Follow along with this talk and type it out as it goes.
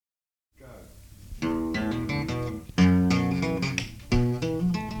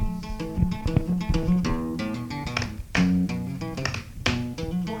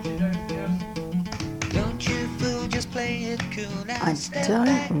I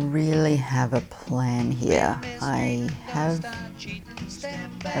don't really have a plan here. I have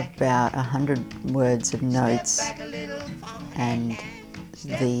about 100 words of notes, and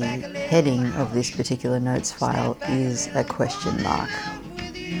the heading of this particular notes file is a question mark.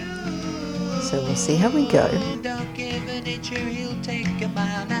 So we'll see how we go. Don't give an inch or he'll take a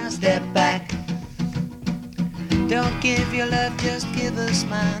mile. Now step back. Don't give your love, just give a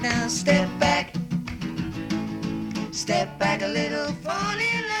smile. Now step back. Step back a little, fall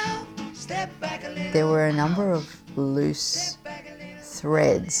in love. Step back a little. There were a number of loose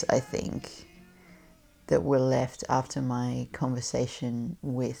threads, I think, that were left after my conversation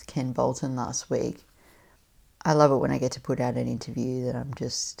with Ken Bolton last week. I love it when I get to put out an interview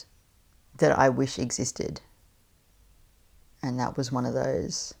that I wish existed. And that was one of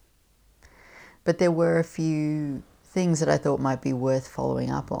those. But there were a few things that I thought might be worth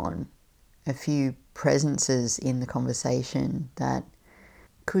following up on. A few presences in the conversation that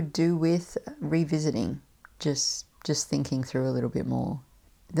could do with revisiting, just thinking through a little bit more.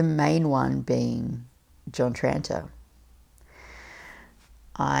 The main one being John Tranter.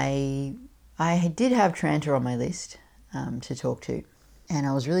 I did have Tranter on my list to talk to, and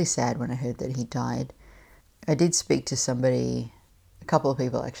I was really sad when I heard that he died. I did speak to somebody, a couple of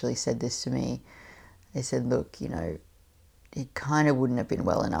people actually said this to me. They said, look, it kind of wouldn't have been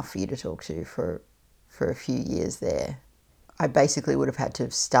well enough for you to talk to for a few years there. I basically would have had to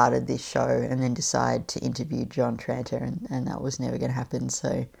have started this show and then decide to interview John Tranter, and that was never going to happen.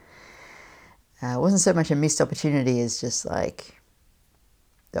 So it wasn't so much a missed opportunity as just like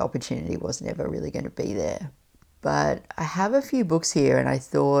the opportunity was never really going to be there. But I have a few books here, and I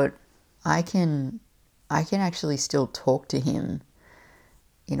thought I can actually still talk to him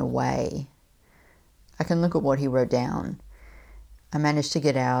in a way. I can look at what he wrote down. I managed to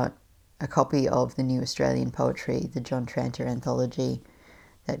get out a copy of the New Australian Poetry, the John Tranter anthology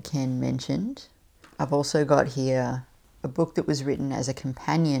that Ken mentioned. I've also got here a book that was written as a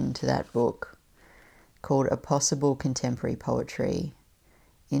companion to that book called A Possible Contemporary Poetry,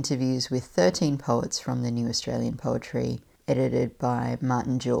 interviews with 13 poets from the New Australian Poetry, edited by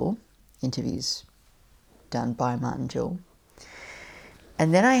Martin Jewell, interviews done by Martin Jewell.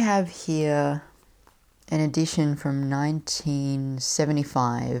 And then I have here an edition from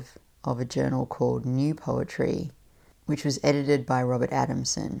 1975 of a journal called New Poetry, which was edited by Robert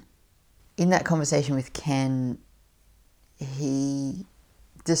Adamson. In that conversation with Ken, he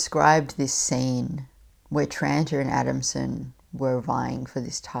described this scene where Tranter and Adamson were vying for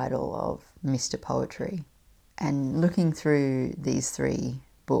this title of Mr. Poetry. And looking through these three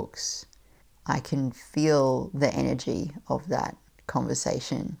books, I can feel the energy of that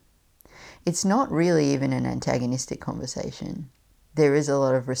conversation. It's not really even an antagonistic conversation. There is a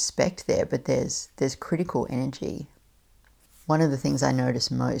lot of respect there, but there's critical energy. One of the things I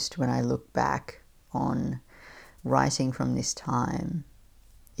notice most when I look back on writing from this time,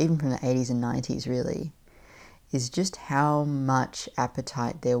 even from the 80s and 90s really, is just how much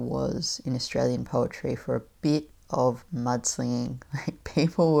appetite there was in Australian poetry for a bit of mudslinging. Like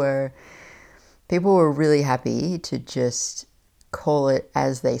people were really happy to just call it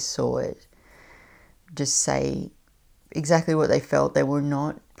as they saw it. Just say exactly what they felt. They were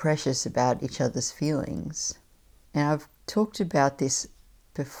not precious about each other's feelings. And I've talked about this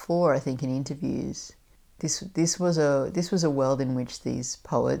before, I think, in interviews. This was a world in which these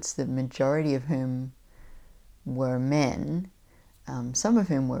poets, the majority of whom were men, some of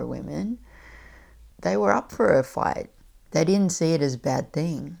whom were women, they were up for a fight. They didn't see it as a bad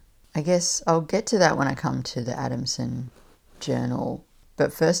thing. I guess I'll get to that when I come to the Adamson journal.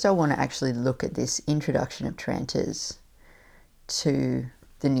 But first I want to actually look at this introduction of Tranter's to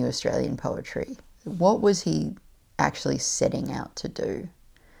the New Australian Poetry. What was he actually setting out to do?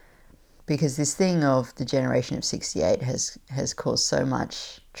 Because this thing of the generation of 68 has caused so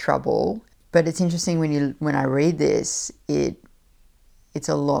much trouble. But it's interesting when I read this, it's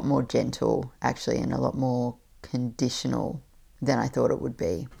a lot more gentle actually, and a lot more conditional than I thought it would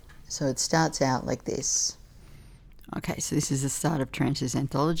be. So it starts out like this. Okay, so this is the start of Tranter's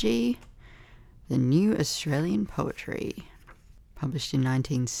anthology, The New Australian Poetry, published in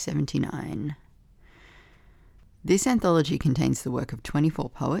 1979. This anthology contains the work of 24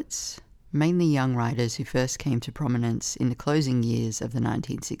 poets, mainly young writers who first came to prominence in the closing years of the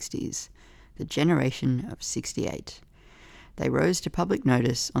 1960s, the generation of 68. They rose to public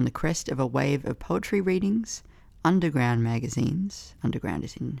notice on the crest of a wave of poetry readings, underground magazines, underground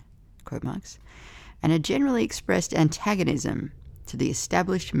is in quote marks, and a generally expressed antagonism to the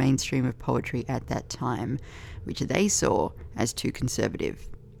established mainstream of poetry at that time, which they saw as too conservative.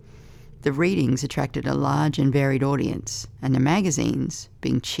 The readings attracted a large and varied audience, and the magazines,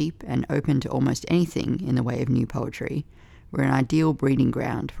 being cheap and open to almost anything in the way of new poetry, were an ideal breeding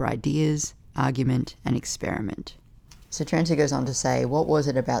ground for ideas, argument, and experiment. So Tranter goes on to say, what was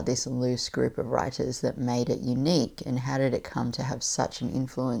it about this loose group of writers that made it unique, and how did it come to have such an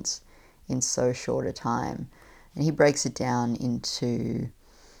influence in so short a time? And he breaks it down into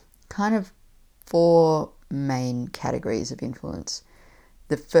kind of 4 main categories of influence.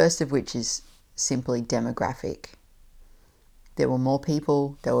 The first of which is simply demographic. There were more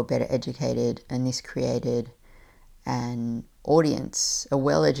people, they were better educated, and this created an audience, a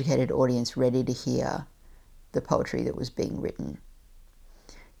well-educated audience ready to hear the poetry that was being written.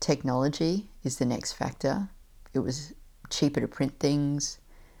 Technology is the next factor. It was cheaper to print things.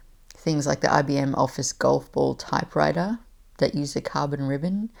 Things like the IBM Office golf ball typewriter that used a carbon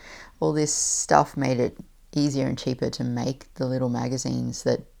ribbon. All this stuff made it easier and cheaper to make the little magazines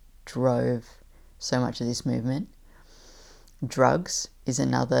that drove so much of this movement. Drugs is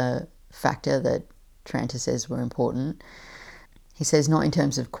another factor that Tranter says were important. He says not in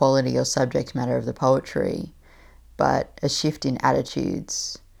terms of quality or subject matter of the poetry, but a shift in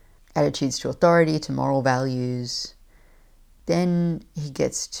attitudes to authority, to moral values. Then he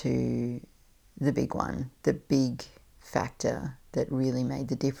gets to the big one, the big factor that really made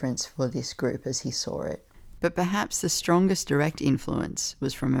the difference for this group as he saw it. But perhaps the strongest direct influence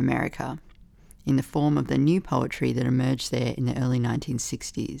was from America, in the form of the new poetry that emerged there in the early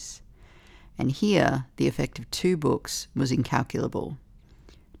 1960s. And here, the effect of 2 books was incalculable.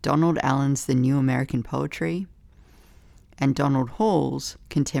 Donald Allen's The New American Poetry and Donald Hall's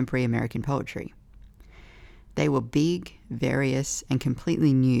Contemporary American Poetry. They were big, various, and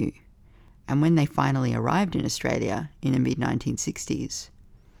completely new, and when they finally arrived in Australia in the mid-1960s,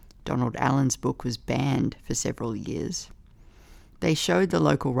 Donald Allen's book was banned for several years. They showed the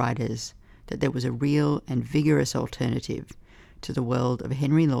local writers that there was a real and vigorous alternative to the world of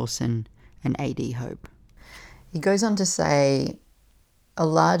Henry Lawson and A.D. Hope. He goes on to say, a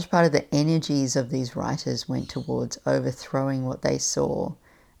large part of the energies of these writers went towards overthrowing what they saw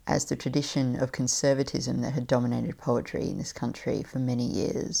as the tradition of conservatism that had dominated poetry in this country for many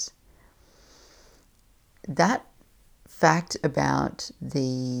years. That fact about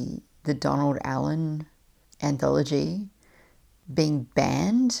the Donald Allen anthology being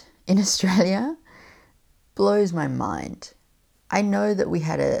banned in Australia blows my mind. I know that we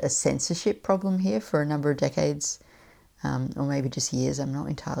had a censorship problem here for a number of decades, or maybe just years, I'm not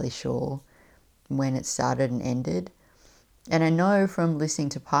entirely sure when it started and ended. And I know from listening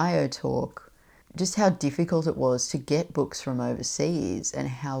to Pio talk just how difficult it was to get books from overseas and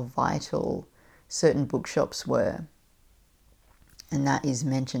how vital certain bookshops were. And that is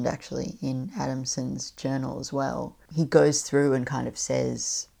mentioned actually in Adamson's journal as well. He goes through and kind of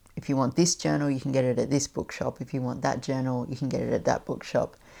says, if you want this journal, you can get it at this bookshop. If you want that journal, you can get it at that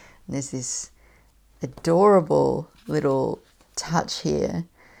bookshop. And there's this adorable little touch here.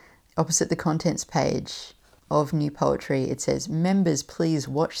 Opposite the contents page of New Poetry, it says, members, please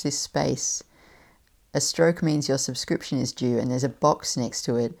watch this space. A stroke means your subscription is due, and there's a box next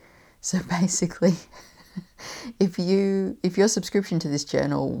to it. So basically, if your subscription to this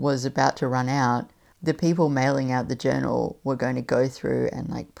journal was about to run out, the people mailing out the journal were going to go through and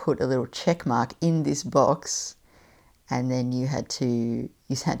like put a little check mark in this box, and then you had to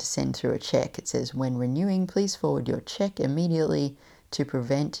send through a check. It says, when renewing, please forward your check immediately to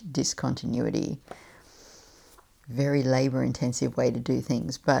prevent discontinuity. Very labor-intensive way to do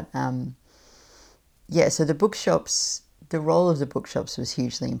things. But so the bookshops, the role of the bookshops was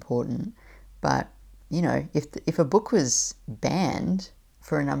hugely important. But, you know, if a book was banned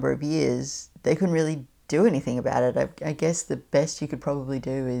for a number of years, they couldn't really do anything about it. I guess the best you could probably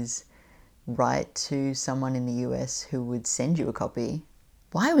do is write to someone in the US who would send you a copy.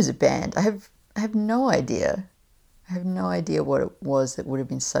 Why was it banned? I have no idea. I have no idea what it was that would have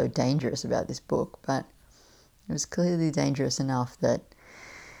been so dangerous about this book, but it was clearly dangerous enough that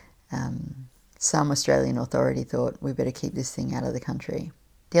some Australian authority thought we better keep this thing out of the country.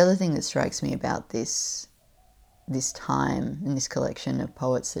 The other thing that strikes me about this time and this collection of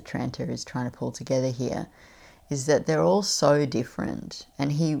poets that Tranter is trying to pull together here is that they're all so different.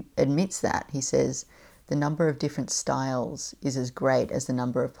 And he admits that. He says, the number of different styles is as great as the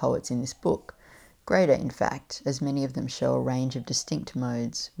number of poets in this book. Greater, in fact, as many of them show a range of distinct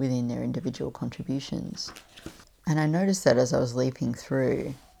modes within their individual contributions. And I noticed that as I was leaping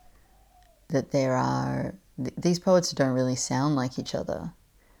through, that these poets don't really sound like each other.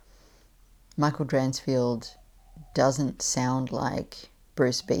 Michael Dransfield doesn't sound like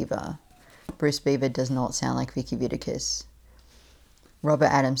Bruce Beaver. Bruce Beaver does not sound like Vicky Vitakis. Robert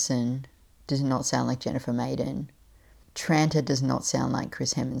Adamson does not sound like Jennifer Maiden. Tranter does not sound like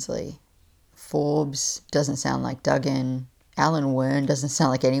Chris Hemsley. Forbes doesn't sound like Duggan. Alan Wern doesn't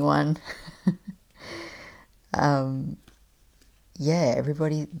sound like anyone. Yeah,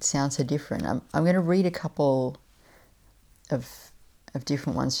 everybody sounds so different. I'm going to read a couple of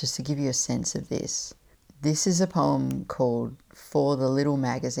different ones just to give you a sense of this. This is a poem called For the Little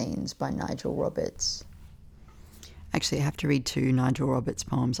Magazines by Nigel Roberts. Actually, I have to read 2 Nigel Roberts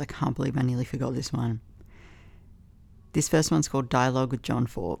poems. I can't believe I nearly forgot this one. This first one's called Dialogue with John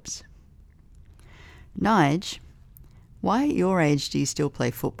Forbes. Nige, why at your age do you still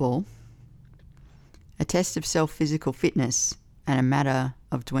play football? A test of self-physical fitness and a matter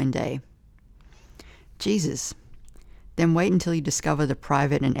of duende. Jesus, then wait until you discover the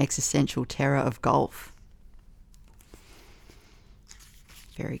private and existential terror of golf.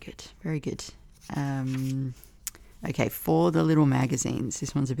 Very good, very good. Okay, For the Little Magazines.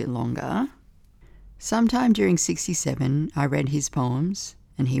 This one's a bit longer. Sometime during 67, I read his poems,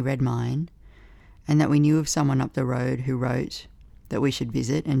 and he read mine, and that we knew of someone up the road who wrote that we should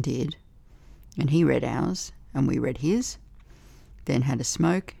visit and did, and he read ours, and we read his, then had a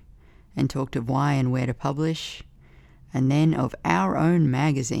smoke, and talked of why and where to publish, and then of our own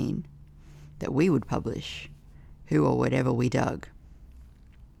magazine that we would publish, who or whatever we dug.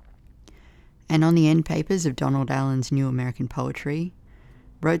 And on the end papers of Donald Allen's New American Poetry,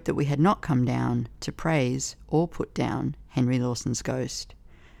 wrote that we had not come down to praise or put down Henry Lawson's ghost,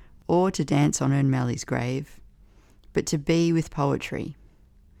 or to dance on Ern Malley's grave, but to be with poetry.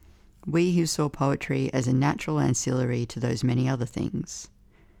 We who saw poetry as a natural ancillary to those many other things.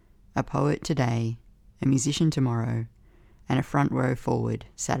 A poet today, a musician tomorrow, and a front row forward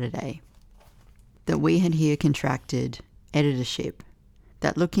Saturday. That we had here contracted editorship,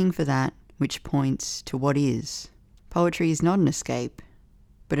 that looking for that which points to what is, poetry is not an escape,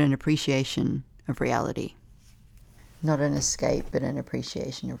 but an appreciation of reality. Not an escape, but an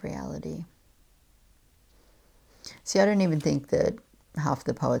appreciation of reality. See, I don't even think that half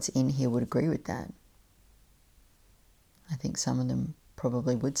the poets in here would agree with that. I think some of them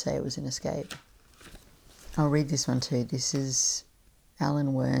probably would say it was an escape. I'll read this one too. This is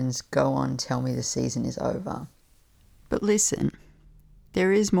Alan Wern's Go On, Tell Me the Season is Over. But listen,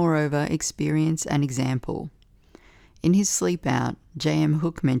 there is moreover experience and example. In his Sleep Out, J.M.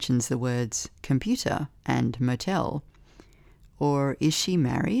 Hook mentions the words computer and motel, or is she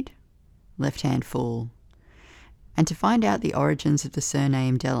married? Left hand full. And to find out the origins of the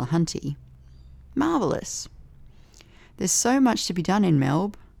surname Delahunty, marvellous. There's so much to be done in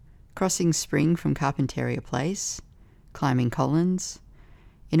Melb, crossing Spring from Carpentaria Place, climbing Collins,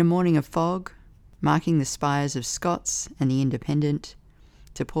 in a morning of fog, marking the spires of Scott's and the Independent,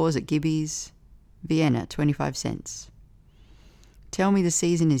 to pause at Gibby's, Vienna, 25 cents. Tell me the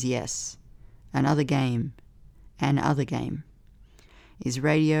season is yes, another game, an other game. Is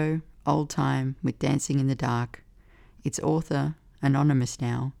radio, old time, with dancing in the dark, its author, anonymous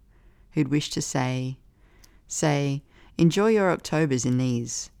now, who'd wish to say, enjoy your Octobers in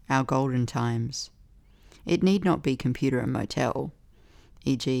these, our golden times. It need not be computer and motel,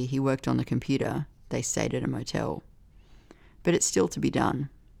 e.g. he worked on the computer, they stayed at a motel. But it's still to be done.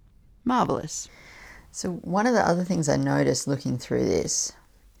 Marvellous. So one of the other things I noticed looking through this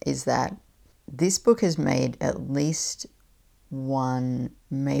is that this book has made at least 1,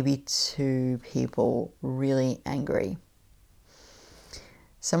 maybe 2 people really angry.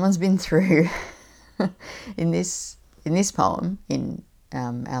 Someone's been through, in this poem, in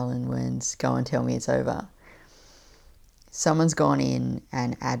Alan Wern's Go and Tell Me It's Over, someone's gone in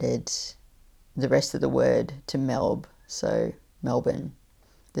and added the rest of the word to Melb. So Melbourne.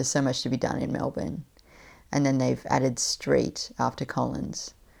 There's so much to be done in Melbourne. And then they've added street after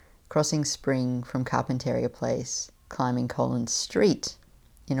Collins. Crossing Spring from Carpentaria Place, climbing Collins Street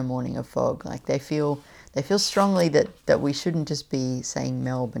in a morning of fog. Like they feel strongly that we shouldn't just be saying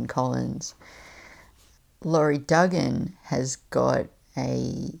Melbourne Collins. Laurie Duggan has got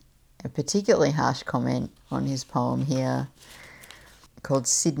a particularly harsh comment on his poem here called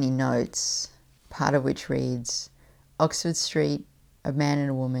Sydney Notes, part of which reads, Oxford Street, a man and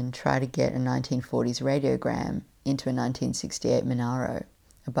a woman try to get a 1940s radiogram into a 1968 Monaro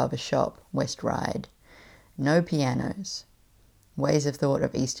above a shop, West Ryde. No pianos. Ways of thought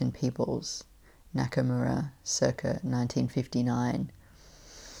of Eastern peoples. Nakamura, circa 1959.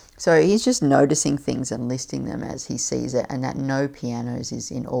 So he's just noticing things and listing them as he sees it, and that no pianos is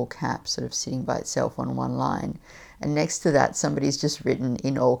in all caps, sort of sitting by itself on one line. And next to that, somebody's just written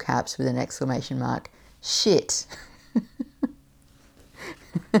in all caps with an exclamation mark, shit.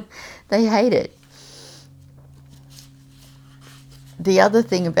 They hate it. The other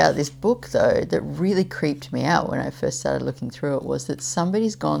thing about this book, though, that really creeped me out when I first started looking through it was that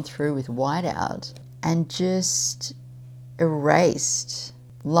somebody's gone through with whiteout and just erased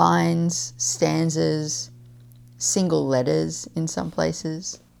lines, stanzas, single letters in some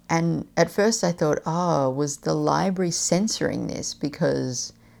places. And at first I thought, oh, was the library censoring this?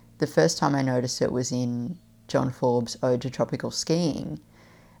 Because the first time I noticed it was in John Forbes' Ode to Tropical Skiing,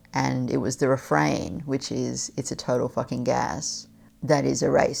 and it was the refrain, which is, "It's a total fucking gas," that is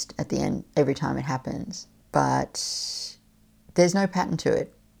erased at the end every time it happens. But there's no pattern to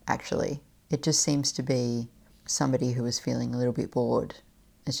it, actually. It just seems to be somebody who was feeling a little bit bored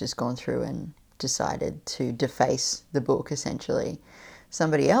has just gone through and decided to deface the book, essentially.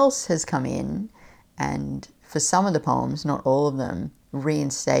 Somebody else has come in and, for some of the poems, not all of them,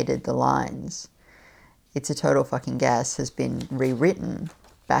 reinstated the lines. "It's a total fucking gas" has been rewritten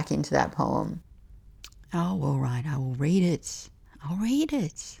back into that poem. Oh, all right, I will read it. I'll read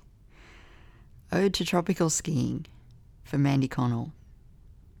it. Ode to Tropical Skiing for Mandy Connell.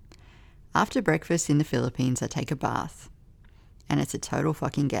 After breakfast in the Philippines, I take a bath, and it's a total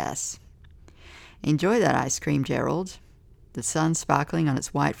fucking gas. Enjoy that ice cream, Gerald. The sun sparkling on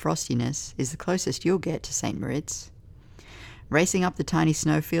its white frostiness is the closest you'll get to St. Moritz. Racing up the tiny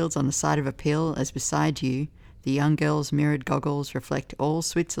snowfields on the side of a pill as beside you, the young girl's mirrored goggles reflect all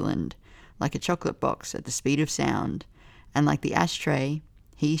Switzerland, like a chocolate box at the speed of sound, and like the ashtray,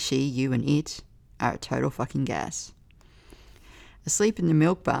 he, she, you, and it are a total fucking gas. Asleep in the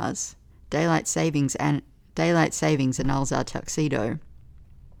milk bars, daylight savings annuls our tuxedo.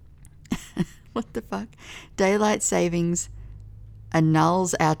 What the fuck? Daylight savings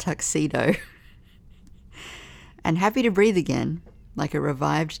annuls our tuxedo. And happy to breathe again, like a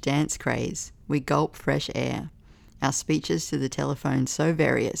revived dance craze, we gulp fresh air. Our speeches to the telephone so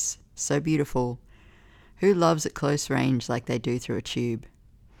various, so beautiful. Who loves at close range like they do through a tube?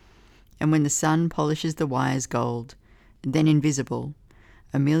 And when the sun polishes the wires gold, then invisible,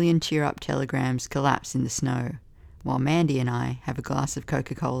 a million cheer-up telegrams collapse in the snow, while Mandy and I have a glass of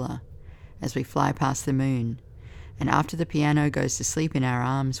Coca-Cola as we fly past the moon, and after the piano goes to sleep in our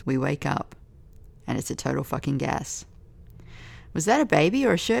arms, we wake up, and it's a total fucking gas. Was that a baby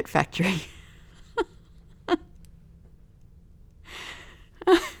or a shirt factory?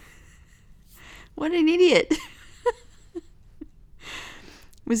 What an idiot.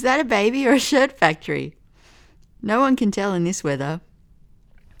 Was that a baby or a shirt factory? No one can tell in this weather.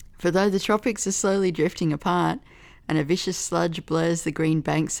 For though the tropics are slowly drifting apart, and a vicious sludge blurs the green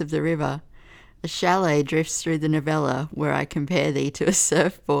banks of the river, a chalet drifts through the novella where I compare thee to a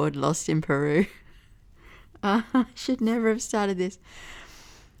surfboard lost in Peru. I should never have started this.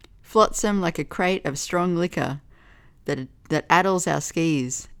 Flotsam like a crate of strong liquor that addles our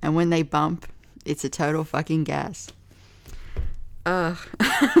skis, and when they bump, it's a total fucking gas. Ugh,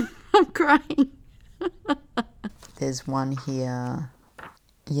 I'm crying. There's one here.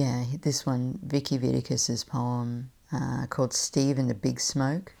 Yeah, this one, Vicky Viticus's poem called Steve and the Big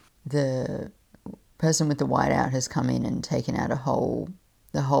Smoke. The person with the whiteout has come in and taken out the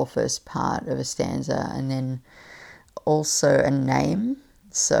whole first part of a stanza and then also a name.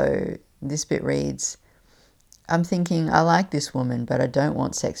 So this bit reads, I'm thinking, I like this woman, but I don't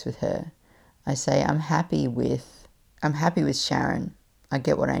want sex with her. I say, I'm happy with Sharon. I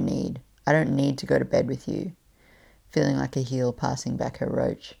get what I need. I don't need to go to bed with you. Feeling like a heel passing back her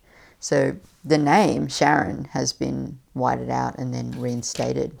roach. So the name, Sharon, has been whited out and then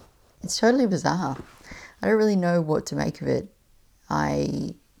reinstated. It's totally bizarre. I don't really know what to make of it.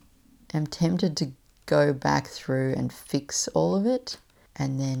 I am tempted to go back through and fix all of it.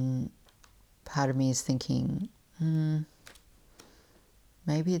 And then part of me is thinking,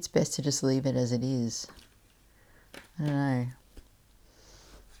 maybe it's best to just leave it as it is. I don't know.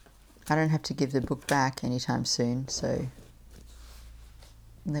 I don't have to give the book back anytime soon, so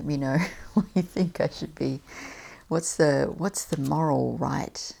let me know what you think I should be. What's the moral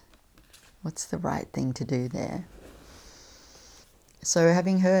right? What's the right thing to do there? So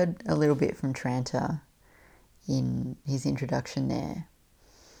having heard a little bit from Tranter in his introduction there,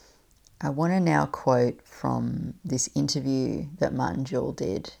 I want to now quote from this interview that Martin Jewell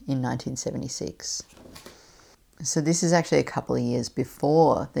did in 1976. So this is actually a couple of years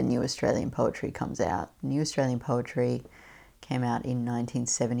before the New Australian Poetry comes out. New Australian Poetry came out in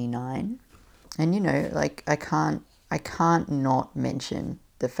 1979. And, you know, like I can't not mention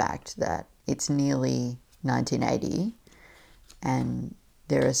the fact that it's nearly 1980 and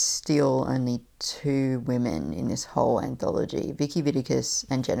there are still only two women in this whole anthology, Vicky Viticus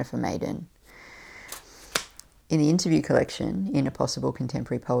and Jennifer Maiden. In the interview collection, in A Possible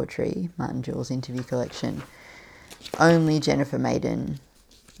Contemporary Poetry, Martin Jewell's interview collection, only Jennifer Maiden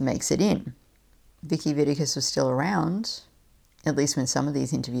makes it in. Vicky Viticus was still around, at least when some of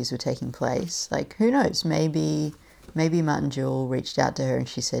these interviews were taking place. Like, who knows? Maybe Martin Jewell reached out to her and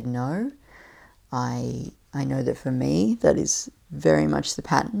she said no. I know that for me, that is very much the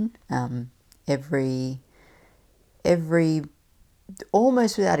pattern. Every,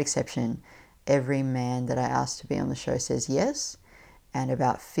 almost without exception, every man that I ask to be on the show says yes, and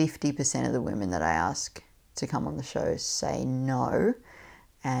about 50% of the women that I ask to come on the show say no,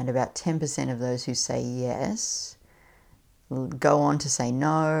 and about 10% of those who say yes go on to say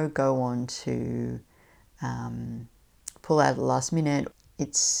no, go on to pull out at the last minute.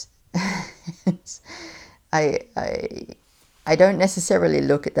 I don't necessarily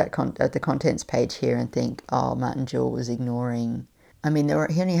look at that at the contents page here and think, oh, Martin Jewell was ignoring. I mean, he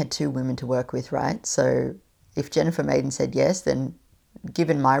only had 2 women to work with, right? So if Jennifer Maiden said yes, then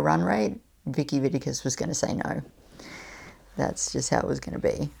given my run rate, Vicky Viticus was going to say no. That's just how it was going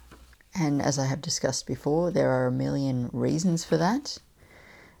to be. And as I have discussed before, there are a million reasons for that,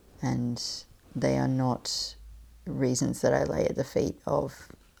 and they are not reasons that I lay at the feet of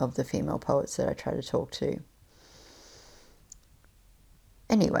the female poets that I try to talk to.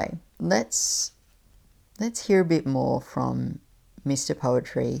 Anyway, let's hear a bit more from Mr.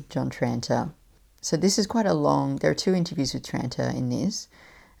 Poetry, John Tranter. So this is quite a long, there are 2 interviews with Tranter in this,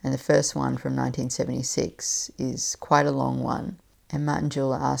 and the first one from 1976 is quite a long one. And Martin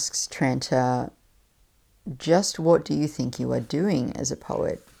Jewell asks Tranter, just what do you think you are doing as a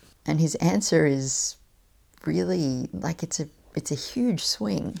poet? And his answer is really, like, it's a huge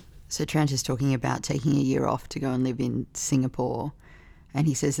swing. So Tranter's talking about taking a year off to go and live in Singapore. And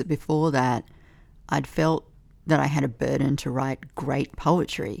he says that before that, I'd felt that I had a burden to write great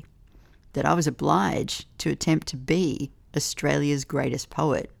poetry, that I was obliged to attempt to be Australia's greatest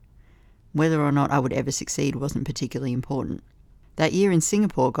poet. Whether or not I would ever succeed wasn't particularly important. That year in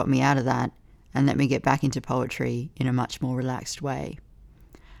Singapore got me out of that and let me get back into poetry in a much more relaxed way.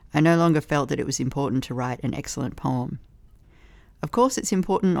 I no longer felt that it was important to write an excellent poem. Of course, it's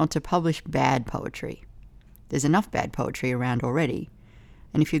important not to publish bad poetry. There's enough bad poetry around already,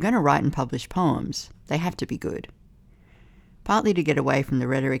 and if you're going to write and publish poems, they have to be good. Partly to get away from the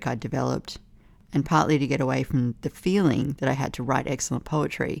rhetoric I'd developed, and partly to get away from the feeling that I had to write excellent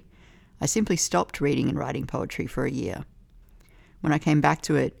poetry, I simply stopped reading and writing poetry for a year. When I came back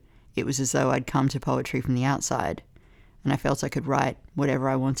to it, it was as though I'd come to poetry from the outside, and I felt I could write whatever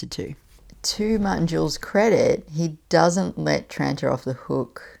I wanted to. To Martin Jewell's credit, he doesn't let Tranter off the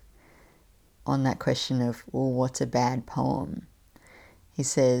hook on that question of, well, what's a bad poem? He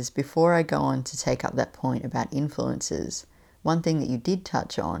says, before I go on to take up that point about influences, one thing that you did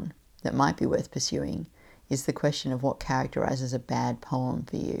touch on that might be worth pursuing is the question of what characterizes a bad poem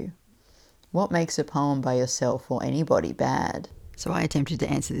for you. What makes a poem by yourself or anybody bad? So I attempted to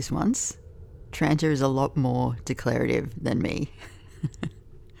answer this once. Tranter is a lot more declarative than me.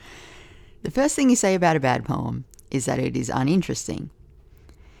 The first thing you say about a bad poem is that it is uninteresting.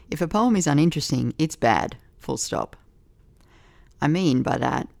 If a poem is uninteresting, it's bad, full stop. I mean by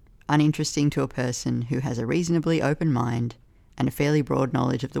that, uninteresting to a person who has a reasonably open mind and a fairly broad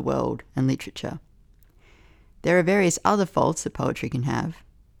knowledge of the world and literature. There are various other faults that poetry can have.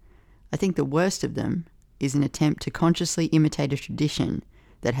 I think the worst of them is an attempt to consciously imitate a tradition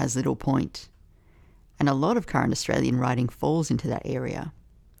that has little point. And a lot of current Australian writing falls into that area.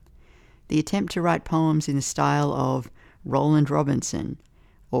 The attempt to write poems in the style of Roland Robinson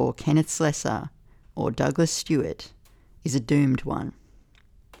or Kenneth Slessor or Douglas Stewart is a doomed one.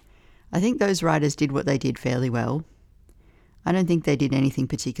 I think those writers did what they did fairly well. I don't think they did anything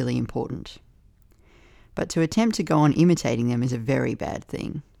particularly important. But to attempt to go on imitating them is a very bad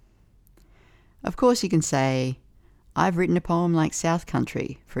thing. Of course you can say, I've written a poem like South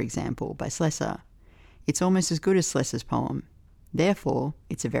Country, for example, by Slessor. It's almost as good as Slessor's poem. Therefore,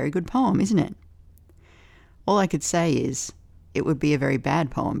 it's a very good poem, isn't it? All I could say is, it would be a very bad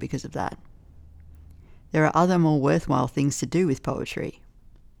poem because of that. There are other more worthwhile things to do with poetry.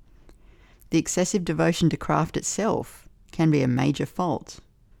 The excessive devotion to craft itself can be a major fault,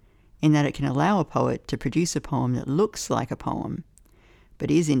 in that it can allow a poet to produce a poem that looks like a poem,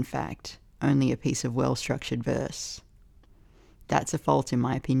 but is in fact only a piece of well-structured verse. That's a fault in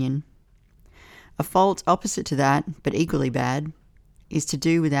my opinion. A fault opposite to that, but equally bad, is to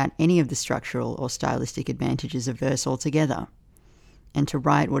do without any of the structural or stylistic advantages of verse altogether, and to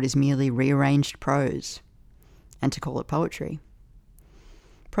write what is merely rearranged prose, and to call it poetry.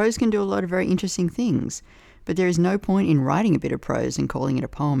 Prose can do a lot of very interesting things, but there is no point in writing a bit of prose and calling it a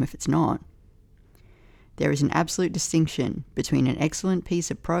poem if it's not. There is an absolute distinction between an excellent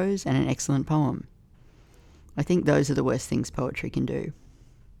piece of prose and an excellent poem. I think those are the worst things poetry can do.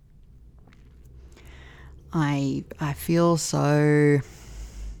 I feel so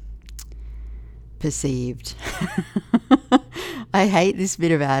perceived. I hate this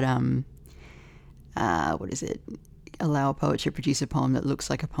bit about what is it? Allow a poet to produce a poem that looks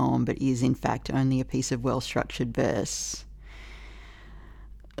like a poem but is in fact only a piece of well-structured verse.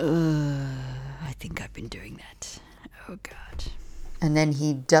 I think I've been doing that. Oh God. And then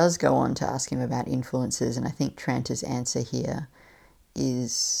he does go on to ask him about influences, and I think Tranter's answer here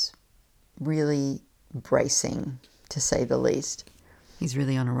is really bracing, to say the least. He's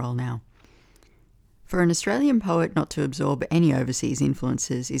really on a roll now. For an Australian poet not to absorb any overseas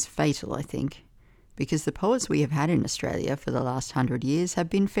influences is fatal, I think, because the poets we have had in Australia for the last 100 years have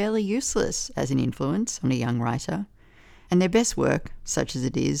been fairly useless as an influence on a young writer, and their best work, such as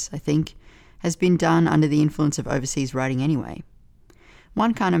it is, I think, has been done under the influence of overseas writing anyway.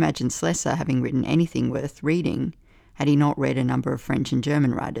 One can't imagine Slessor having written anything worth reading had he not read a number of French and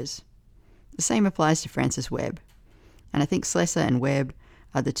German writers. The same applies to Francis Webb, and I think Slessor and Webb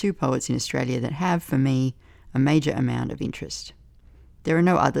are the two poets in Australia that have, for me, a major amount of interest. There are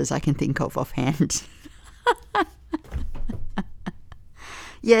no others I can think of offhand.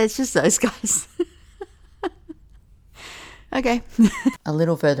 Yeah, it's just those guys. Okay. A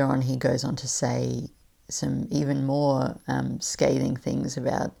little further on, he goes on to say some even more scathing things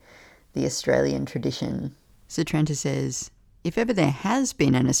about the Australian tradition. So Tranter says, if ever there has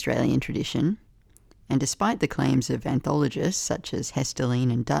been an Australian tradition, and despite the claims of anthologists such as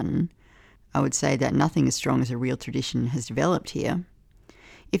Hesselin and Dutton, I would say that nothing as strong as a real tradition has developed here.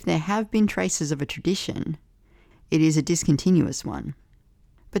 If there have been traces of a tradition, it is a discontinuous one.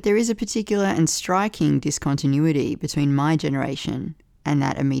 But there is a particular and striking discontinuity between my generation and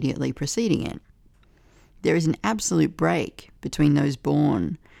that immediately preceding it. There is an absolute break between those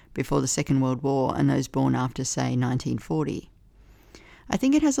born before the Second World War and those born after, say, 1940. I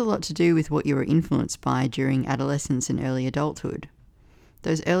think it has a lot to do with what you were influenced by during adolescence and early adulthood.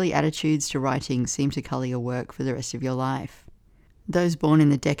 Those early attitudes to writing seem to colour your work for the rest of your life. Those born in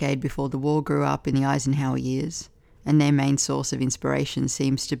the decade before the war grew up in the Eisenhower years, and their main source of inspiration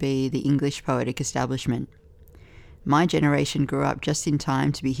seems to be the English poetic establishment. My generation grew up just in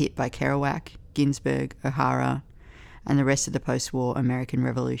time to be hit by Kerouac, Ginsberg, O'Hara, and the rest of the post-war American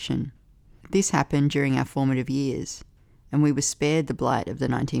Revolution. This happened during our formative years, and we were spared the blight of the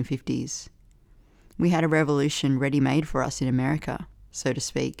 1950s. We had a revolution ready-made for us in America, so to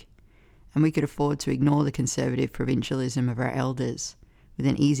speak, and we could afford to ignore the conservative provincialism of our elders with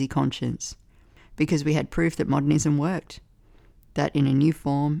an easy conscience, because we had proof that modernism worked, that in a new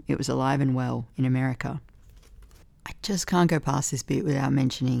form it was alive and well in America. I just can't go past this bit without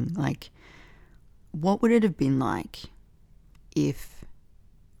mentioning, what would it have been like if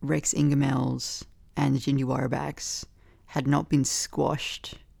Rex Ingemells and the Ginger Warabacks had not been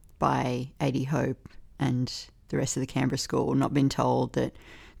squashed by A.D. Hope and the rest of the Canberra School, not been told that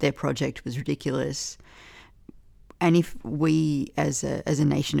their project was ridiculous, and if we as a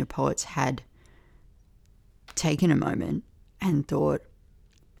nation of poets had taken a moment and thought,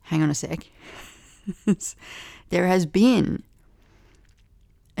 hang on a sec, there has been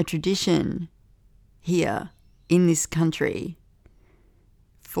a tradition here in this country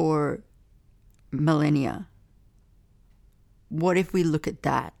for millennia. What if we look at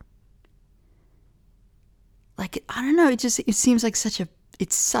that? I don't know, it seems like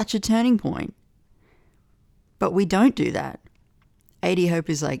it's such a turning point. But we don't do that. A.D. Hope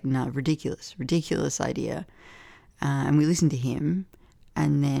is like, no, ridiculous idea. And we listen to him,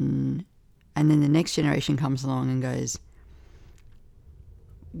 and then the next generation comes along and goes,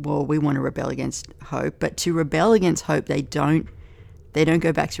 well, we want to rebel against Hope. But to rebel against Hope, they don't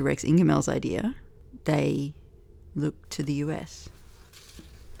go back to Rex Ingemells' idea. They look to the US.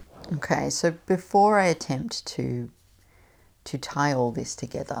 Okay, so before I attempt to tie all this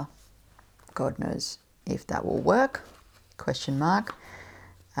together, God knows if that will work, ?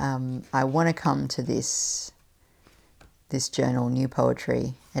 I want to come to this journal, New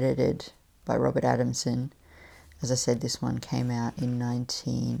Poetry, edited by Robert Adamson. As I said, this one came out in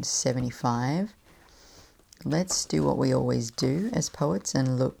 1975. Let's do what we always do as poets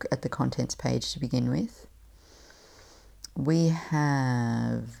and look at the contents page to begin with. We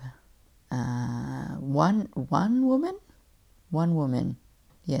have one woman,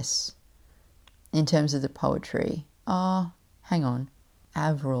 yes, in terms of the poetry. Oh, hang on.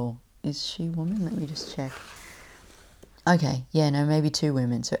 Avril, is she a woman? Let me just check. Okay, yeah, no, maybe two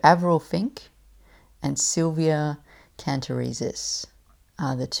women. So Avril Fink and Sylvia Kantarizis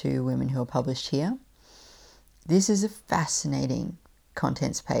are the two women who are published here. This is a fascinating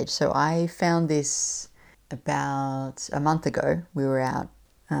contents page. So I found this about a month ago, we were out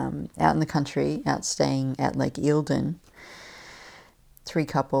in the country, out staying at Lake Eildon. 3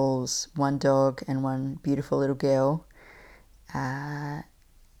 couples, 1 dog and 1 beautiful little girl. And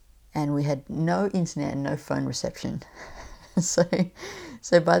we had no internet and no phone reception. So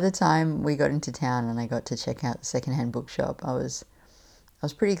by the time we got into town and I got to check out the secondhand bookshop, I was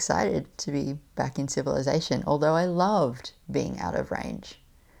pretty excited to be back in civilization, although I loved being out of range.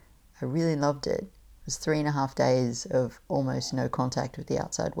 I really loved it. It was 3.5 days of almost no contact with the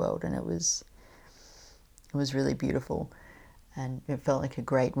outside world, and it was really beautiful, and it felt like a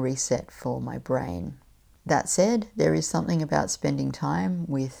great reset for my brain. That said, there is something about spending time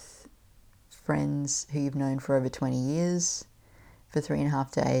with friends who you've known for over 20 years for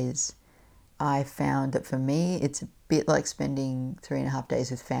 3.5 days. I found that for me, it's a bit like spending 3.5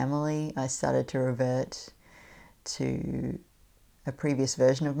 days with family. I started to revert to a previous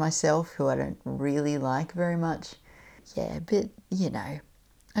version of myself who I don't really like very much. Yeah, but,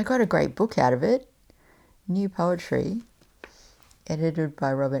 I got a great book out of it. New Poetry, edited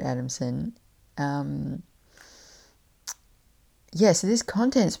by Robert Adamson. So this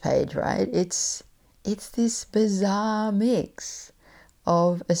contents page, right? It's this bizarre mix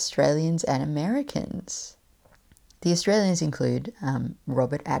of Australians and Americans. The Australians include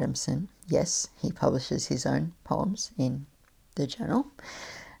Robert Adamson. Yes, he publishes his own poems in the journal.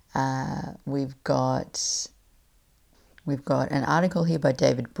 We've got an article here by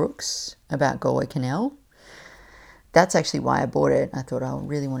David Brooks about Galway Canal. That's actually why I bought it. I thought I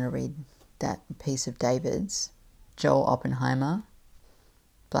really want to read that piece of David's. Joel Oppenheimer,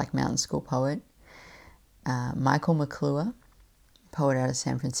 Black Mountain School poet. Michael McClure, poet out of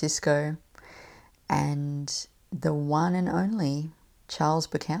San Francisco. And the one and only Charles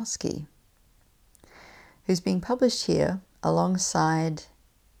Bukowski, who's being published here alongside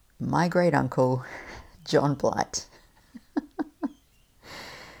my great uncle, John Blight.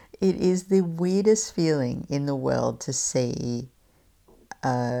 It is the weirdest feeling in the world to see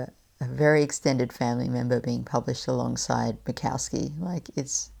a very extended family member being published alongside Bukowski. Like,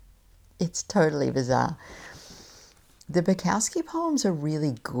 it's totally bizarre. The Bukowski poems are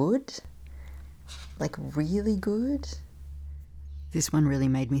really good. Like, really good. This one really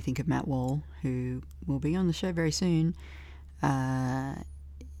made me think of Matt Wall, who will be on the show very soon.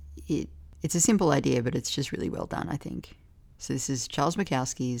 It's a simple idea, but it's just really well done, I think. So this is Charles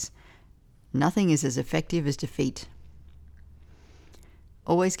Bukowski's Nothing is as effective as defeat.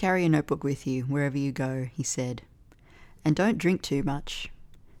 Always carry a notebook with you wherever you go, he said. And don't drink too much.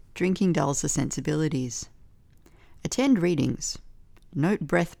 Drinking dulls the sensibilities. Attend readings. Note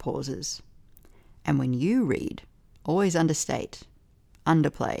breath pauses. And when you read, always understate.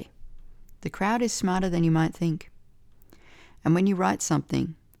 Underplay. The crowd is smarter than you might think. And when you write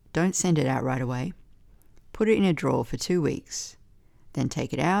something, don't send it out right away. Put it in a drawer for 2 weeks. Then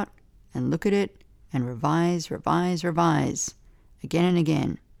take it out and look at it and revise, again and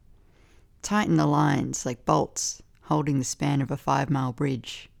again. Tighten the lines like bolts holding the span of a 5-mile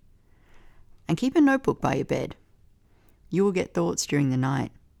bridge. And keep a notebook by your bed. You will get thoughts during the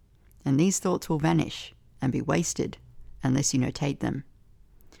night, and these thoughts will vanish and be wasted unless you notate them.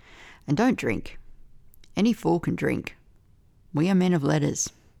 And don't drink. Any fool can drink. We are men of letters.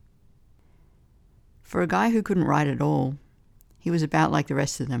 For a guy who couldn't write at all, he was about like the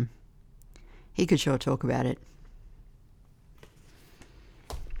rest of them. He could sure talk about it.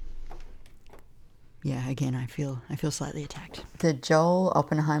 Yeah, again, I feel slightly attacked. The Joel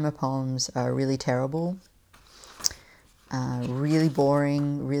Oppenheimer poems are really terrible, really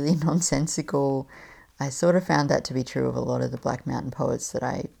boring, really nonsensical. I sort of found that to be true of a lot of the Black Mountain poets that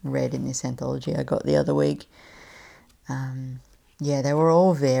I read in this anthology I got the other week. They were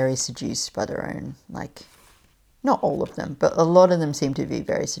all very seduced by their own, not all of them, but a lot of them seemed to be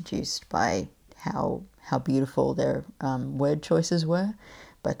very seduced by how beautiful their word choices were,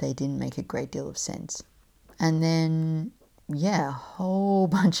 but they didn't make a great deal of sense. And then, a whole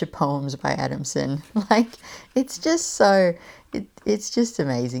bunch of poems by Adamson. It's just so, it's just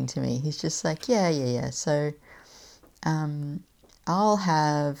amazing to me. He's just like, So, I'll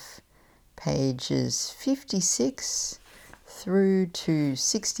have pages 56 through to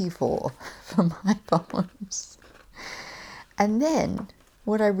 64 for my poems. And then,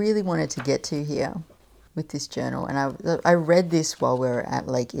 what I really wanted to get to here with this journal, and I read this while we were at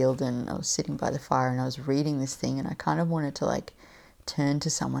Lake Eildon. I was sitting by the fire and I was reading this thing, and I kind of wanted to turn to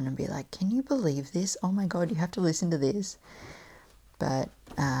someone and be like, can you believe this? Oh my God, you have to listen to this. But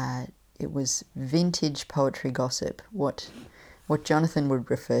it was vintage poetry gossip, what Jonathan would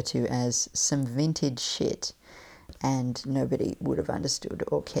refer to as some vintage shit. and nobody would have understood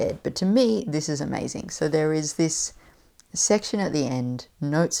or cared. But to me, this is amazing. So there is this section at the end,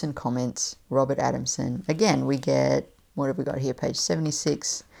 notes and comments, Robert Adamson. Again, we get, what have we got here, page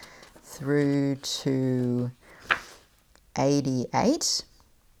 76 through to 88.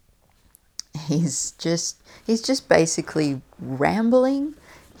 He's just basically rambling.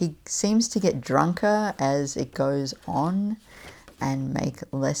 He seems to get drunker as it goes on and make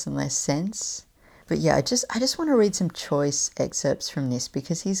less and less sense. But yeah, I just want to read some choice excerpts from this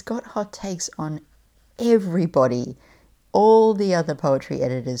because he's got hot takes on everybody, all the other poetry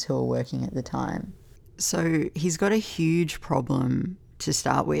editors who are working at the time. So he's got a huge problem to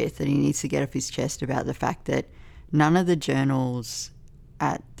start with that he needs to get off his chest about the fact that none of the journals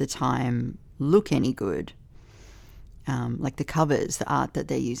at the time look any good. Like the covers, the art that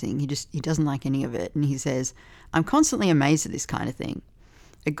they're using, he doesn't like any of it. And he says, I'm constantly amazed at this kind of thing.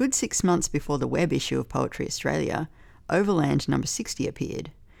 A good 6 months before the web issue of Poetry Australia, Overland number 60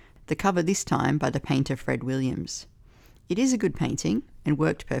 appeared. The cover this time by the painter Fred Williams. It is a good painting and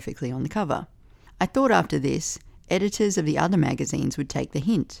worked perfectly on the cover. I thought after this, editors of the other magazines would take the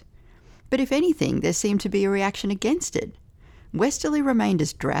hint. But if anything, there seemed to be a reaction against it. Westerly remained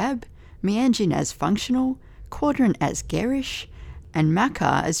as drab, Meanjin as functional, Quadrant as garish, and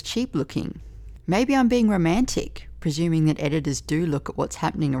Makar as cheap-looking. Maybe I'm being romantic, presuming that editors do look at what's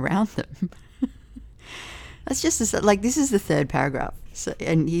happening around them. That's just like, this is the third paragraph, so,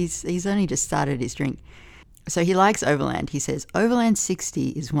 and he's only just started his drink. So he likes Overland. He says, Overland 60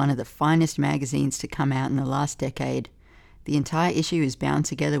 is one of the finest magazines to come out in the last decade. The entire issue is bound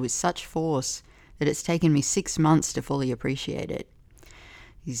together with such force that it's taken me 6 months to fully appreciate it.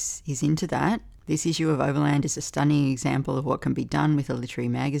 He's into that. This issue of Overland is a stunning example of what can be done with a literary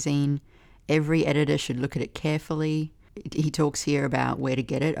magazine. Every editor should look at it carefully. He talks here about where to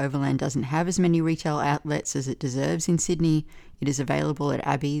get it. Overland doesn't have as many retail outlets as it deserves in Sydney. It is available at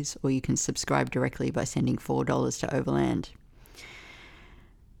Abbey's, or you can subscribe directly by sending $4 to Overland.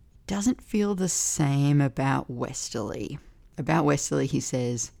 Doesn't feel the same about Westerly. About Westerly, he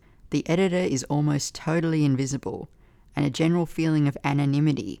says, the editor is almost totally invisible, and a general feeling of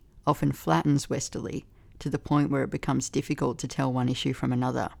anonymity often flattens Westerly to the point where it becomes difficult to tell one issue from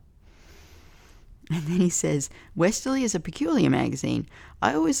another. And then he says, Westerly is a peculiar magazine.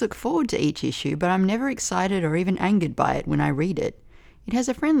 I always look forward to each issue, but I'm never excited or even angered by it when I read it. It has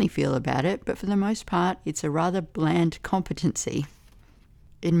a friendly feel about it, but for the most part, it's a rather bland competency.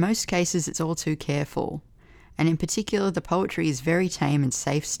 In most cases, it's all too careful. And in particular, the poetry is very tame and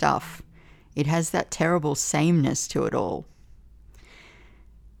safe stuff. It has that terrible sameness to it all.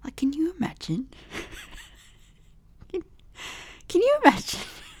 Like, can you imagine? Can you imagine?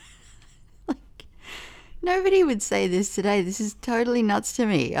 Like, nobody would say this today. This is totally nuts to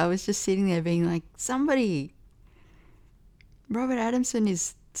me. I was just sitting there being like, Robert Adamson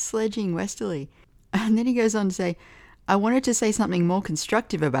is sledging Westerly. And then he goes on to say, I wanted to say something more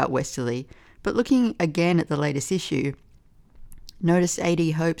constructive about Westerly, but looking again at the latest issue, noticed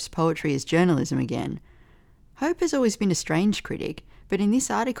A.D. Hope's poetry as journalism again. Hope has always been a strange critic, but in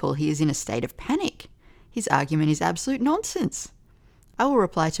this article he is in a state of panic. His argument is absolute nonsense. I will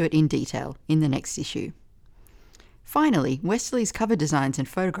reply to it in detail in the next issue. Finally, Westerly's cover designs and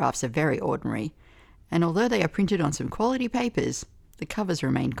photographs are very ordinary, and although they are printed on some quality papers, the covers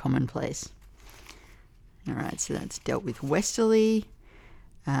remain commonplace. Alright, so that's dealt with Westerly.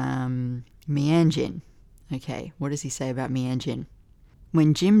 Meanjin. Okay, what does he say about Meanjin?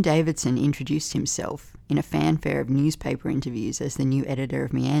 When Jim Davidson introduced himself in a fanfare of newspaper interviews as the new editor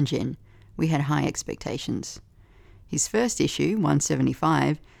of Meanjin, we had high expectations. His first issue,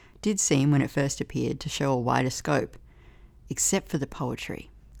 175, did seem, when it first appeared, to show a wider scope, except for the poetry,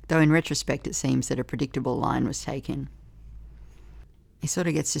 though in retrospect it seems that a predictable line was taken. He sort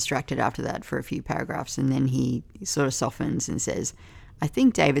of gets distracted after that for a few paragraphs, and then he sort of softens and says, I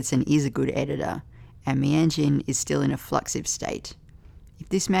think Davidson is a good editor, and Meanjin is still in a fluxive state. If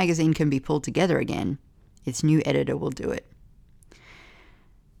this magazine can be pulled together again, its new editor will do it.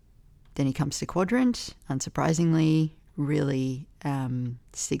 Then he comes to Quadrant, unsurprisingly, really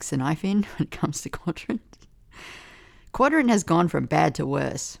sticks the knife in when it comes to Quadrant. Quadrant has gone from bad to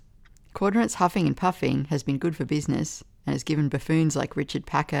worse. Quadrant's huffing and puffing has been good for business and has given buffoons like Richard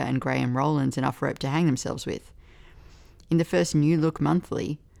Packer and Graham Rowlands enough rope to hang themselves with. In the first New Look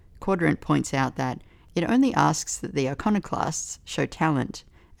Monthly, Quadrant points out that it only asks that the iconoclasts show talent,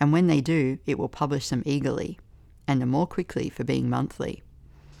 and when they do, it will publish them eagerly, and the more quickly for being monthly.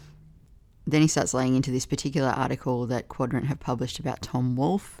 Then he starts laying into this particular article that Quadrant have published about Tom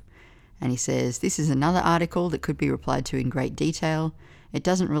Wolfe, and he says, this is another article that could be replied to in great detail, It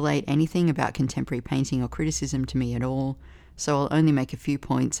doesn't relate anything about contemporary painting or criticism to me at all, so I'll only make a few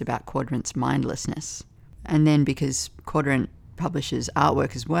points about Quadrant's mindlessness. And then, because Quadrant publishes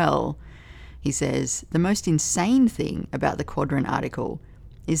artwork as well, he says, the most insane thing about the Quadrant article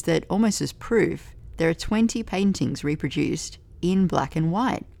is that, almost as proof, there are 20 paintings reproduced in black and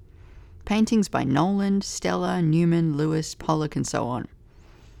white. Paintings by Noland, Stella, Newman, Lewis, Pollock, and so on.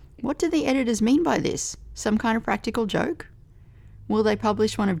 What do the editors mean by this? Some kind of practical joke? Will they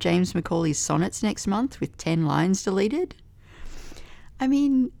publish one of James Macaulay's sonnets next month with 10 lines deleted? I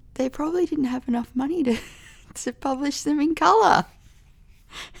mean, they probably didn't have enough money to publish them in colour.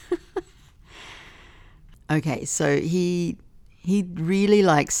 Okay, so he really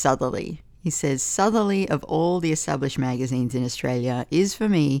likes Southerly. He says, Southerly, of all the established magazines in Australia, is for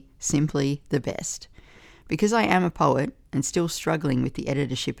me simply the best. Because I am a poet and still struggling with the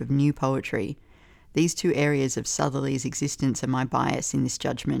editorship of new poetry, these two areas of Southerly's existence are my bias in this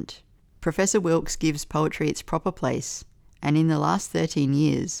judgment. Professor Wilkes gives poetry its proper place, and in the last 13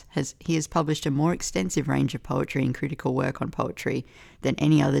 years he has published a more extensive range of poetry and critical work on poetry than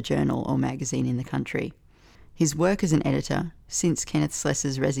any other journal or magazine in the country. His work as an editor, since Kenneth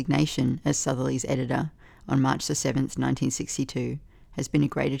Slessor's resignation as Southerly's editor on March the 7th, 1962, has been a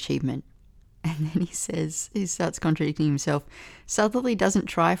great achievement. And then he starts contradicting himself. Southerly doesn't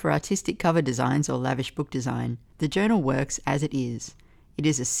try for artistic cover designs or lavish book design. The journal works as it is. It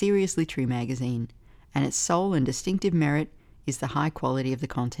is a seriously true magazine, and its sole and distinctive merit is the high quality of the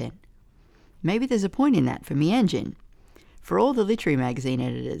content. Maybe there's a point in that for Meanjin, for all the literary magazine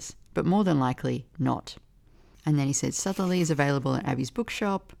editors, but more than likely not. And then he said Southerly is available at Abbey's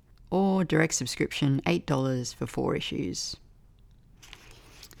Bookshop or direct subscription $8 for 4 issues.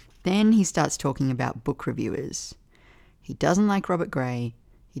 Then he starts talking about book reviewers. He doesn't like Robert Gray.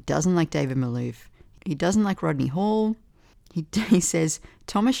 He doesn't like David Malouf. He doesn't like Rodney Hall. He says,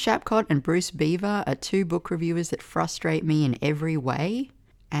 Thomas Shapcott and Bruce Beaver are 2 book reviewers that frustrate me in every way.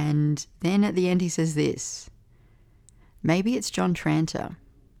 And then at the end he says this, maybe it's John Tranter.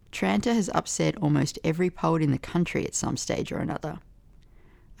 Tranter has upset almost every poet in the country at some stage or another.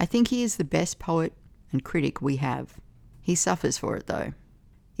 I think he is the best poet and critic we have. He suffers for it though.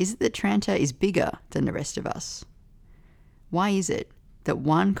 Is it that Tranter is bigger than the rest of us? Why is it that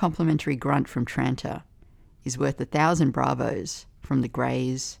one complimentary grunt from Tranter is worth 1,000 bravos from the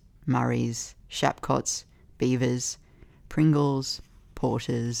Greys, Murrays, Shapcotts, Beavers, Pringles,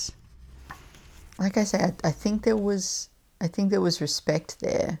 Porters? Like I say, I think there was respect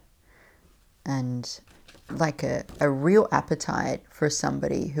there, and like a real appetite for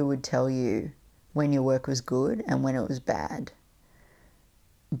somebody who would tell you when your work was good and when it was bad.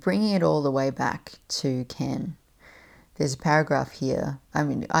 Bringing it all the way back to Ken, there's a paragraph here. I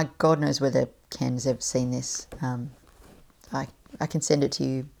mean, God knows whether Ken has ever seen this. I can send it to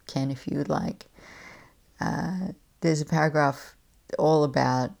you, Ken, if you would like. There's a paragraph all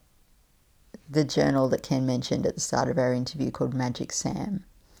about the journal that Ken mentioned at the start of our interview called Magic Sam.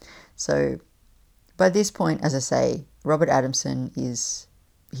 So by this point, as I say, Robert Adamson he's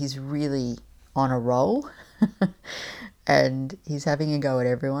really on a roll and he's having a go at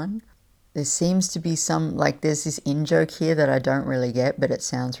everyone. There seems to be there's this in-joke here that I don't really get, but it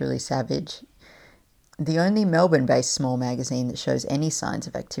sounds really savage. The only Melbourne-based small magazine that shows any signs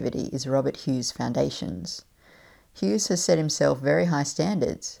of activity is Robert Hughes Foundations. Hughes has set himself very high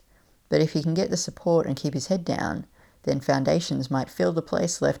standards, but if he can get the support and keep his head down, then Foundations might fill the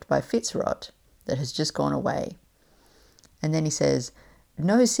place left by Fitzrot that has just gone away. And then he says,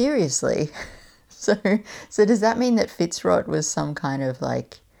 no, seriously. So does that mean that Fitzrot was some kind of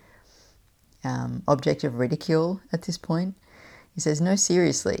object of ridicule at this point? He says, no,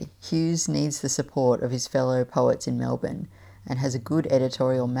 seriously, Hughes needs the support of his fellow poets in Melbourne and has a good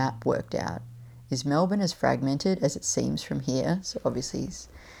editorial map worked out. Is Melbourne as fragmented as it seems from here? So obviously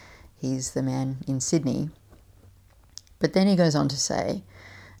he's the man in Sydney. But then he goes on to say,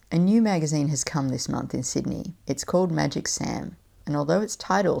 a new magazine has come this month in Sydney. It's called Magic Sam, and although its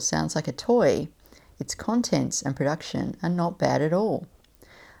title sounds like a toy, its contents and production are not bad at all.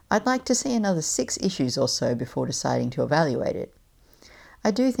 I'd like to see another 6 issues or so before deciding to evaluate it. I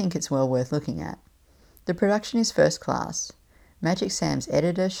do think it's well worth looking at. The production is first class. Magic Sam's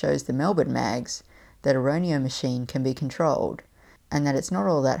editor shows the Melbourne mags that a Roneo machine can be controlled, and that it's not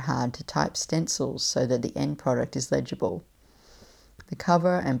all that hard to type stencils so that the end product is legible. The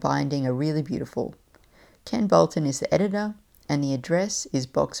cover and binding are really beautiful. Ken Bolton is the editor, and the address is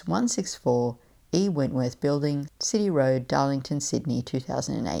Box 164, E. Wentworth Building, City Road, Darlington, Sydney,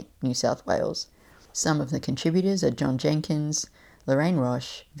 2008, New South Wales. Some of the contributors are John Jenkins, Lorraine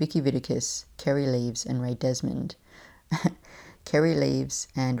Roche, Vicky Viticus, Kerry Leaves, and Ray Desmond. Kerry Leaves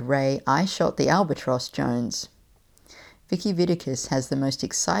and Ray I Shot the Albatross Jones. Vicky Viticus has the most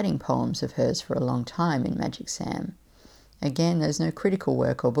exciting poems of hers for a long time in Magic Sam. Again, there's no critical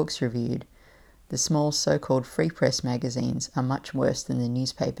work or books reviewed. The small so-called free press magazines are much worse than the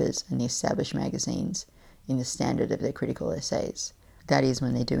newspapers and the established magazines in the standard of their critical essays. That is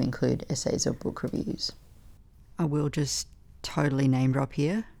when they do include essays or book reviews. I will just totally name drop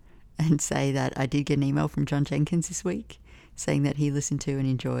here and say that I did get an email from John Jenkins this week saying that he listened to and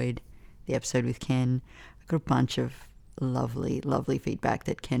enjoyed the episode with Ken. I got a bunch of lovely, lovely feedback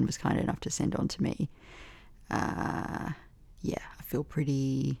that Ken was kind enough to send on to me. I feel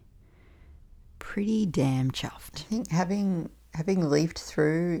pretty damn chuffed. I think having leafed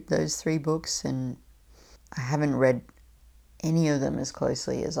through those 3 books, and I haven't read any of them as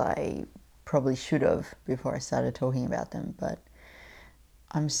closely as I probably should have before I started talking about them, but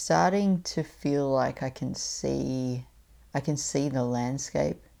I'm starting to feel like I can see the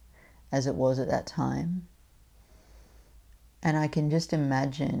landscape as it was at that time. And I can just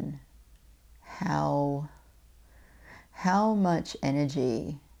imagine how much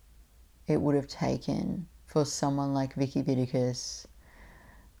energy it would have taken for someone like Vicky Viticus,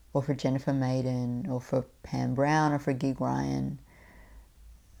 or for Jennifer Maiden, or for Pam Brown, or for Gig Ryan,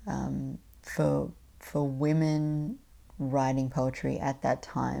 for women writing poetry at that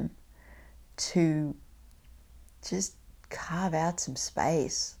time to just carve out some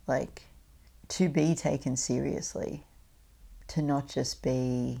space, like to be taken seriously, to not just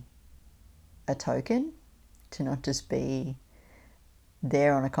be a token, to not just be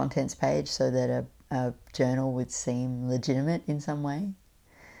there on a contents page so that a journal would seem legitimate in some way.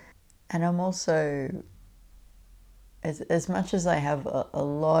 And I'm also, as much as I have a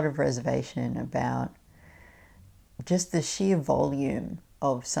lot of reservation about just the sheer volume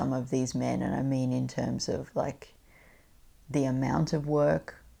of some of these men, and I mean in terms of like the amount of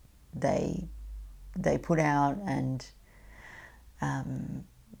work they put out, and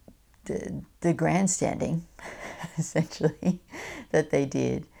the grandstanding essentially that they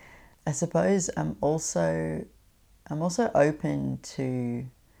did. I suppose I'm also open to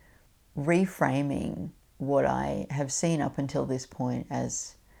reframing what I have seen up until this point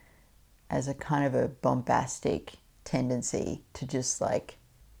as a kind of a bombastic tendency to just like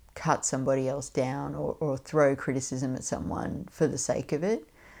cut somebody else down or throw criticism at someone for the sake of it.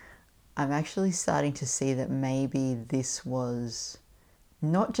 I'm actually starting to see that maybe this was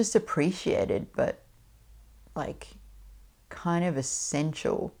not just appreciated, but like kind of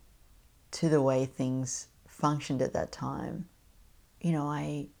essential to the way things functioned at that time. You know,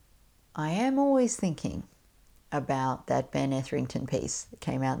 I am always thinking about that Ben Etherington piece that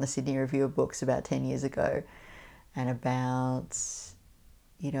came out in the Sydney Review of Books about 10 years ago, and about,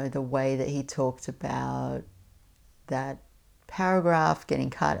 you know, the way that he talked about that paragraph getting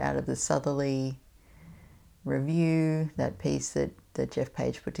cut out of the Southerly Review, that piece that Jeff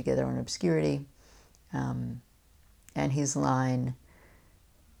Page put together on Obscurity, and his line,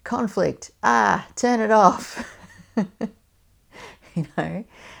 "Conflict, turn it off." You know,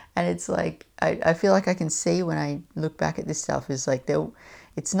 and it's like, I feel like I can see when I look back at this stuff, is like,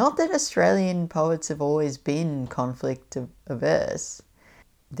 it's not that Australian poets have always been conflict averse.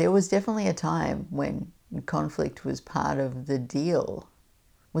 There was definitely a time when conflict was part of the deal.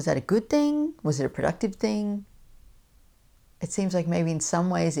 Was that a good thing? Was it a productive thing? It seems like maybe in some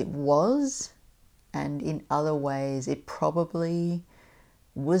ways it was, and in other ways it probably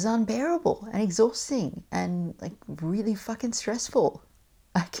was unbearable and exhausting and like really fucking stressful.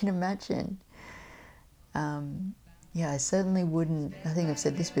 I can imagine. I certainly wouldn't, I think I've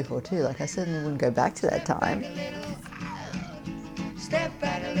said this before too, like I certainly wouldn't go back to that time. Step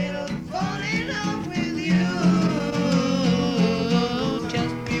back a little, fall in love with you.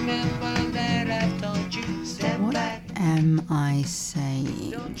 Just remember that I told you, step back. What am I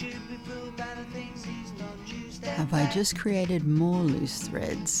saying? Have I just created more loose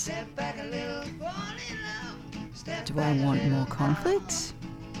threads? Do I want more conflict?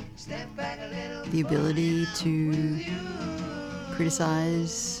 The ability to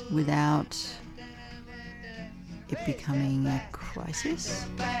criticize without it becoming a crisis?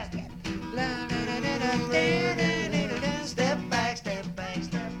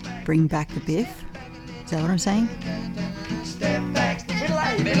 Bring back the Biff? Is that what I'm saying? Step back, middle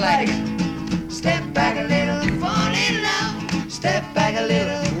lady. Step back a little, fall in love. Step back a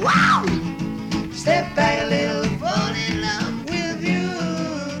little, wow! Step back a little, fall in love with you.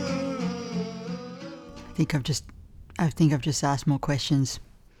 I think I've just asked more questions